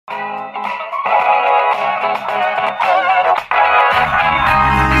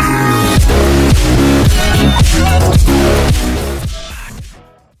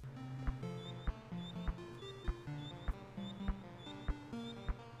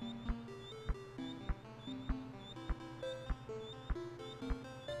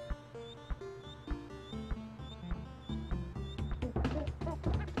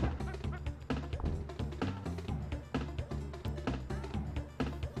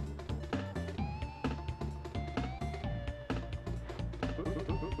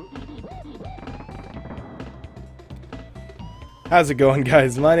How's it going,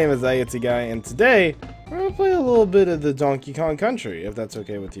 guys? My name is Jutze Guy, and today we're gonna play a little bit of the Donkey Kong Country, if that's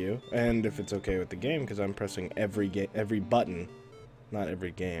okay with you, and if it's okay with the game, because I'm pressing every button, not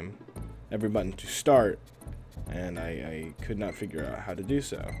every game, every button to start, and I could not figure out how to do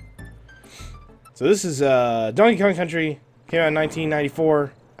so. So this is Donkey Kong Country. Came out in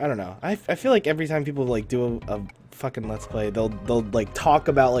 1994. I don't know. I feel like every time people like do a fucking Let's Play, they'll like talk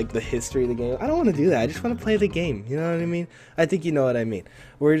about like the history of the game. I don't want to do that. I just want to play the game. You know what I mean? I think you know what I mean.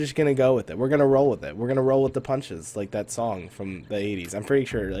 We're just gonna go with it. We're gonna roll with it. We're gonna roll with the punches, like that song from the 80s. I'm pretty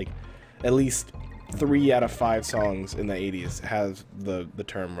sure like at least 3 out of 5 songs in the 80s has the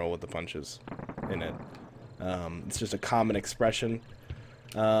term "roll with the punches" in it. It's just a common expression.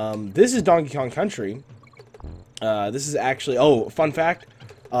 This is Donkey Kong Country. This is actually, oh, fun fact.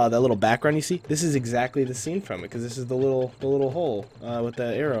 That little background you see, this is exactly the scene from it, because this is the little hole with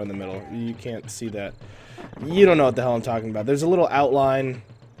the arrow in the middle. You can't see that. You don't know what the hell I'm talking about. There's a little outline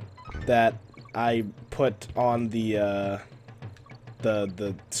that I put on the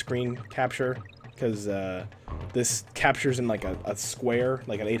screen capture, because this captures in like a square,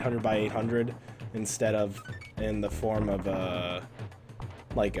 like an 800 by 800, instead of in the form of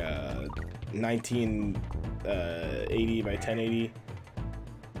like a 1980 by 1080.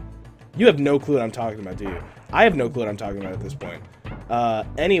 You have no clue what I'm talking about, do you? I have no clue what I'm talking about at this point.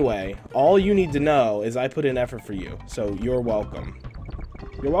 Anyway, all you need to know is I put in effort for you, so you're welcome.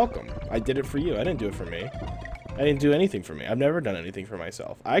 You're welcome. I did it for you. I didn't do it for me. I didn't do anything for me. I've never done anything for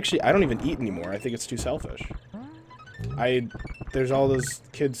myself. I don't even eat anymore. I think it's too selfish. There's all those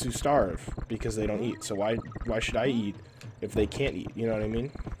kids who starve because they don't eat, so why should I eat if they can't eat? You know what I mean?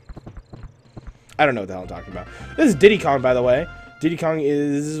 I don't know what the hell I'm talking about. This is Diddy Kong, by the way. Diddy Kong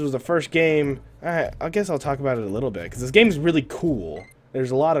this was the first game. I guess I'll talk about it a little bit, because this game is really cool. There's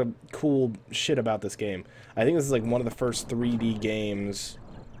a lot of cool shit about this game. I think this is like one of the first 3D games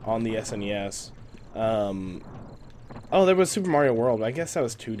on the SNES. Oh, there was Super Mario World. I guess that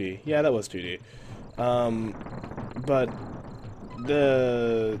was 2D. Yeah, that was 2D. But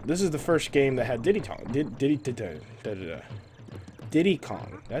this is the first game that had Diddy Kong. Diddy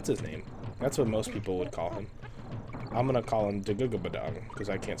Kong. That's his name. That's what most people would call him. I'm gonna call him Dagugabadong because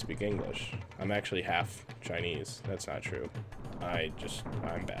I can't speak English. I'm actually half Chinese. That's not true. I'm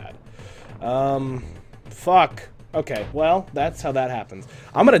bad. Fuck. Okay, well, that's how that happens.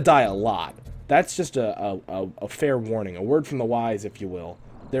 I'm gonna die a lot. That's just a fair warning, a word from the wise, if you will.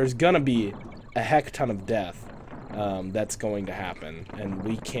 There's gonna be a heck ton of death that's going to happen, and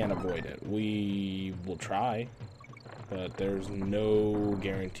we can't avoid it. We will try, but there's no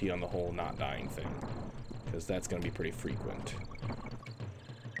guarantee on the whole not dying thing, because that's going to be pretty frequent.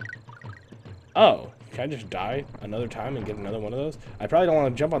 Oh, can I just die another time and get another one of those? I probably don't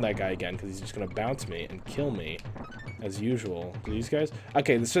want to jump on that guy again, because he's just going to bounce me and kill me, as usual. These guys?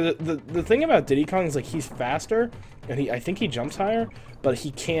 Okay, so the thing about Diddy Kong is, like, he's faster, and I think he jumps higher, but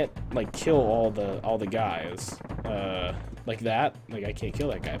he can't, like, kill all the guys. Like that. Like, I can't kill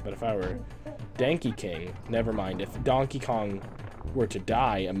that guy, but if I were Donkey King, never mind. If Donkey Kong were to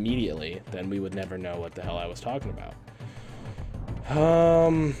die immediately, then we would never know what the hell I was talking about.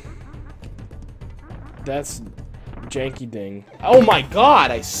 That's janky ding. Oh my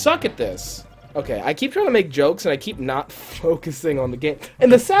god, I suck at this. Okay, I keep trying to make jokes and I keep not focusing on the game.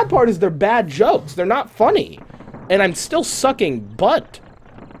 And the sad part is they're bad jokes. They're not funny. And I'm still sucking butt.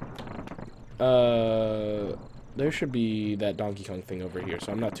 There should be that Donkey Kong thing over here,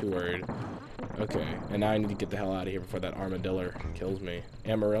 so I'm not too worried. Okay, and now I need to get the hell out of here before that armadillo kills me.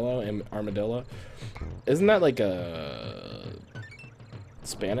 Armadillo? Isn't that like a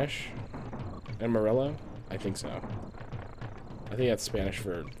Spanish? Amarillo? I think so. I think that's Spanish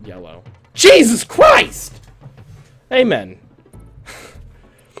for yellow. Jesus Christ! Amen.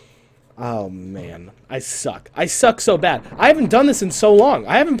 Oh man, I suck. I suck so bad. I haven't done this in so long.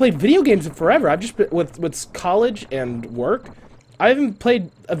 I haven't played video games in forever. I've just been with college and work. I haven't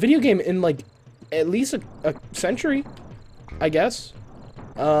played a video game in like at least a century, I guess.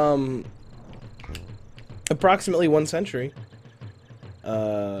 Approximately 1 century.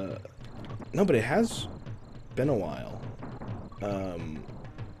 No, but it has been a while.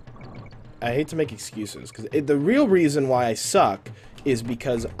 I hate to make excuses, because the real reason why I suck is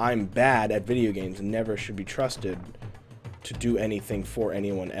because I'm bad at video games and never should be trusted to do anything for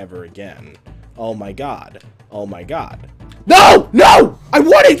anyone ever again. Oh my god. Oh my god. No! No! I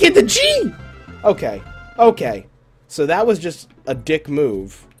wanted to get the G! Okay. Okay. So that was just a dick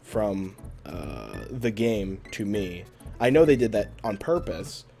move from the game to me. I know they did that on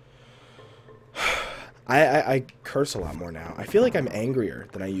purpose. I curse a lot more now. I feel like I'm angrier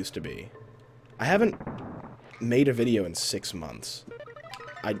than I used to be. I haven't made a video in 6 months.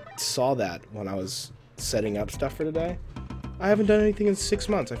 I saw that when I was setting up stuff for today. I haven't done anything in 6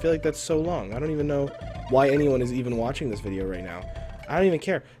 months. I feel like that's so long. I don't even know why anyone is even watching this video right now. I don't even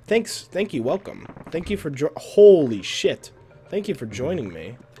care. Thank you, welcome. Thank you for holy shit. Thank you for joining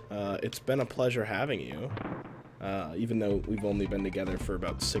me. It's been a pleasure having you. Even though we've only been together for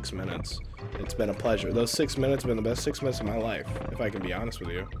about 6 minutes. It's been a pleasure. Those 6 minutes have been the best 6 minutes of my life, if I can be honest with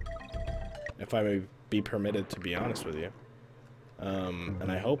you. If I may be permitted to be honest with you.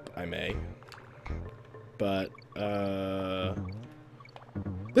 And I hope I may. But,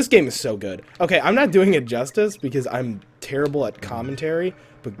 this game is so good. Okay, I'm not doing it justice because I'm terrible at commentary,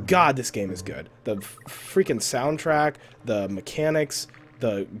 but God, this game is good. The freaking soundtrack, the mechanics,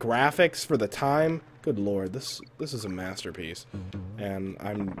 the graphics for the time. Good lord, this is a masterpiece. And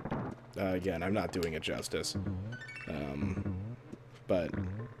again, I'm not doing it justice. But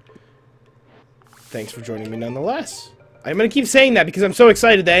thanks for joining me nonetheless. I'm gonna keep saying that because I'm so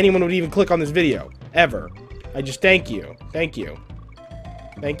excited that anyone would even click on this video. Ever. I just thank you. Thank you.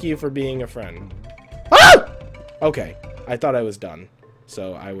 Thank you for being a friend. Ah! Okay, I thought I was done.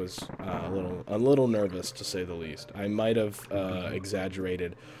 So I was a little nervous, to say the least. I might have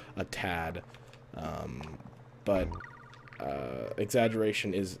exaggerated a tad. But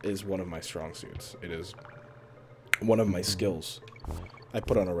exaggeration is one of my strong suits. It is one of my skills I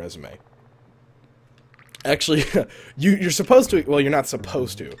put on a resume. Actually, you're supposed to, well, you're not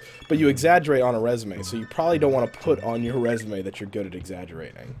supposed to, but you exaggerate on a resume, so you probably don't want to put on your resume that you're good at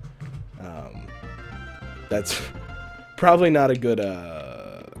exaggerating. That's probably not a good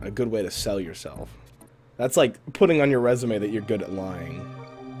way to sell yourself. That's like putting on your resume that you're good at lying.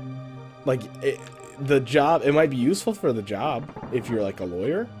 Like, the job, it might be useful for the job if you're like a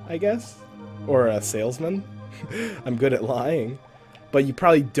lawyer, I guess, or a salesman. I'm good at lying. But you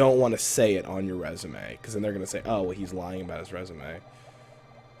probably don't want to say it on your resume, because then they're going to say, oh, well, he's lying about his resume.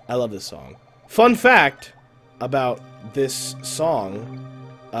 I love this song. Fun fact about this song,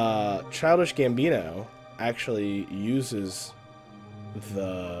 Childish Gambino actually uses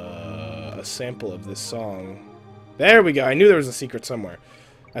a sample of this song. There we go. I knew there was a secret somewhere.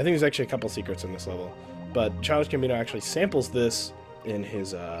 I think there's actually a couple secrets in this level. But Childish Gambino actually samples this in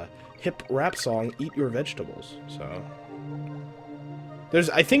his hip rap song, Eat Your Vegetables. So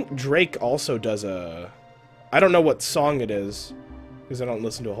I think Drake also does I don't know what song it is, because I don't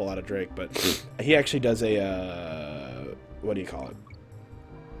listen to a whole lot of Drake, but he actually does what do you call it?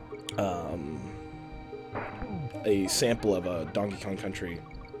 A sample of a Donkey Kong Country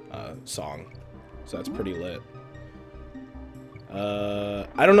song. So that's pretty lit.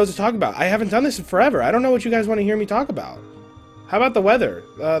 I don't know what to talk about. I haven't done this in forever. I don't know what you guys want to hear me talk about. How about the weather?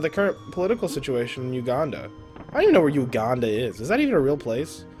 The current political situation in Uganda. I don't even know where Uganda is. Is that even a real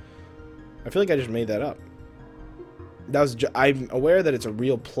place? I feel like I just made that up. I'm aware that it's a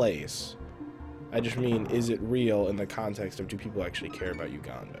real place. I just mean, is it real in the context of do people actually care about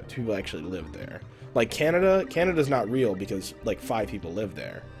Uganda? Do people actually live there? Like Canada? Canada's not real because like 5 people live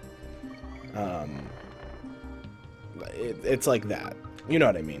there. It's like that. You know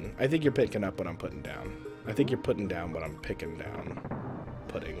what I mean? I think you're picking up what I'm putting down. I think you're putting down what I'm picking down.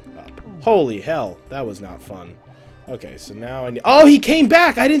 Putting up. Holy hell, that was not fun. Okay, so now I need... Oh, he came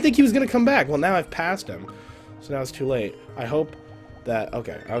back! I didn't think he was going to come back. Well, now I've passed him. So now it's too late. I hope that...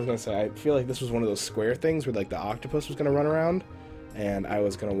 Okay, I was going to say, I feel like this was one of those square things where, like, the octopus was going to run around, and I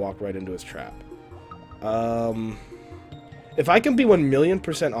was going to walk right into his trap. If I can be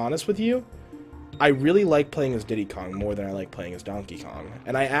 1,000,000% honest with you, I really like playing as Diddy Kong more than I like playing as Donkey Kong.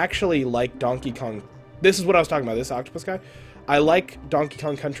 And I actually like Donkey Kong... This is what I was talking about, this octopus guy. I like Donkey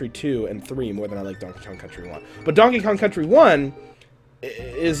Kong Country 2 and 3 more than I like Donkey Kong Country 1. But Donkey Kong Country 1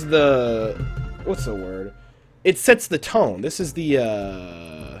 is the... What's the word? It sets the tone. This is the,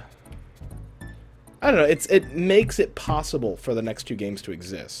 I don't know, it makes it possible for the next 2 games to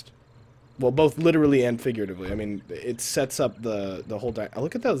exist. Well, both literally and figuratively. I mean, it sets up the whole...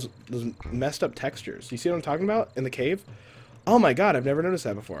 Look at those messed up textures. You see what I'm talking about in the cave? Oh my god, I've never noticed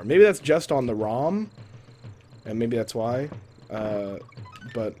that before. Maybe that's just on the ROM, and maybe that's why.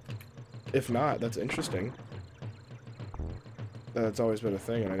 But if not, that's interesting. That's always been a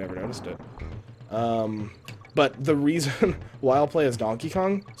thing, and I never noticed it. But the reason why I'll play as Donkey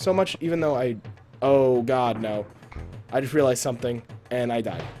Kong so much, even though oh god, no. I just realized something, and I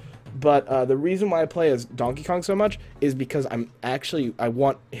died. But the reason why I play as Donkey Kong so much is because I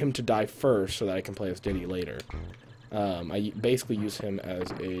want him to die first so that I can play as Diddy later. I basically use him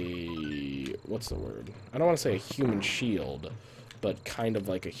as a... What's the word? I don't want to say a human shield, but kind of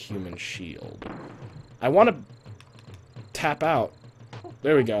like a human shield. I want to tap out.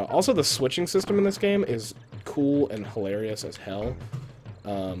 There we go. Also, the switching system in this game is cool and hilarious as hell.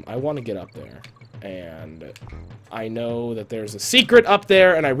 I want to get up there. And I know that there's a secret up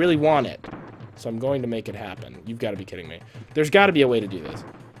there, and I really want it. So I'm going to make it happen. You've got to be kidding me. There's got to be a way to do this.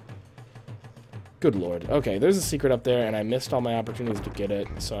 Good lord. Okay, there's a secret up there, and I missed all my opportunities to get it,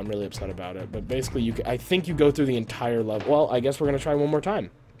 so I'm really upset about it. But basically, I think you go through the entire level. Well, I guess we're going to try one more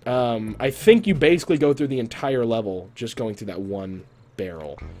time. I think you basically go through the entire level just going through that one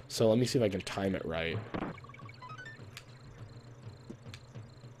barrel. So let me see if I can time it right.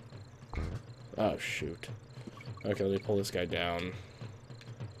 Oh, shoot. Okay, let me pull this guy down.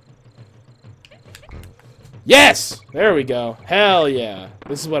 Yes! There we go. Hell yeah.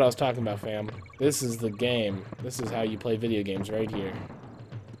 This is what I was talking about, fam. This is the game. This is how you play video games right here.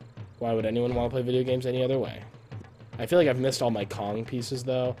 Why would anyone want to play video games any other way? I feel like I've missed all my Kong pieces,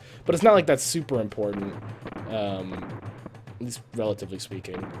 though. But it's not like that's super important. At least relatively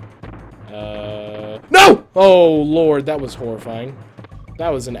speaking. No! Oh, Lord, that was horrifying. That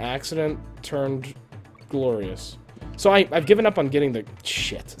was an accident turned glorious. So I've given up on getting the...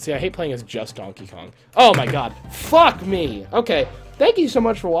 Shit. See, I hate playing as just Donkey Kong. Oh, my God. Fuck me. Okay. Thank you so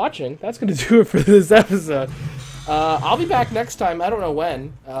much for watching. That's going to do it for this episode. I'll be back next time. I don't know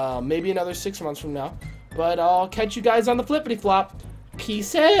when. Maybe another 6 months from now. But I'll catch you guys on the flippity flop.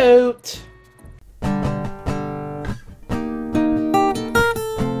 Peace out.